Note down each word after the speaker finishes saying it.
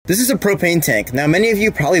This is a propane tank. Now, many of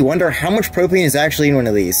you probably wonder how much propane is actually in one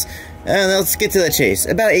of these. And let's get to the chase.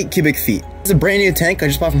 About 8 cubic feet. This is a brand new tank I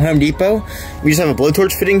just bought from Home Depot. We just have a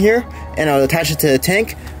blowtorch fitting here, and I'll attach it to the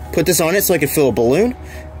tank, put this on it so I can fill a balloon,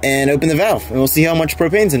 and open the valve, and we'll see how much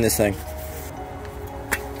propane's in this thing.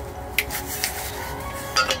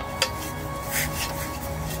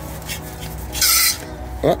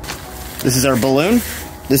 Well, this is our balloon.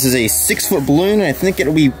 This is a 6-foot balloon, and I think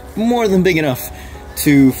it'll be more than big enough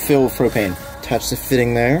to fill propane. Attach the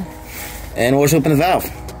fitting there, and we'll just open the valve.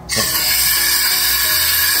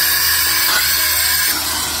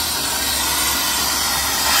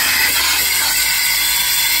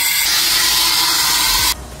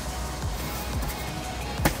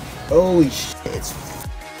 Holy shit, it's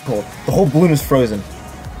cold. The whole balloon is frozen.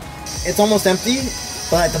 It's almost empty,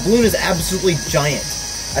 but the balloon is absolutely giant.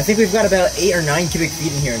 I think we've got about 8 or 9 cubic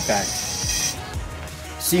feet in here, in fact.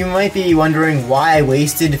 So you might be wondering why I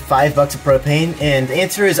wasted $5 of propane, and the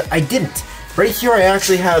answer is I didn't. Right here I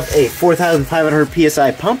actually have a 4,500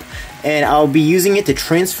 PSI pump, and I'll be using it to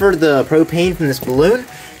transfer the propane from this balloon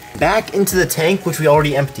back into the tank, which we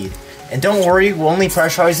already emptied. And don't worry, we'll only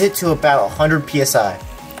pressurize it to about 100 PSI.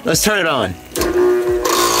 Let's turn it on.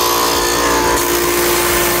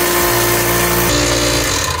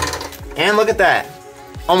 And look at that.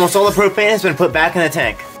 Almost all the propane has been put back in the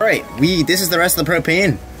tank. Alright, this is the rest of the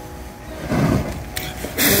propane.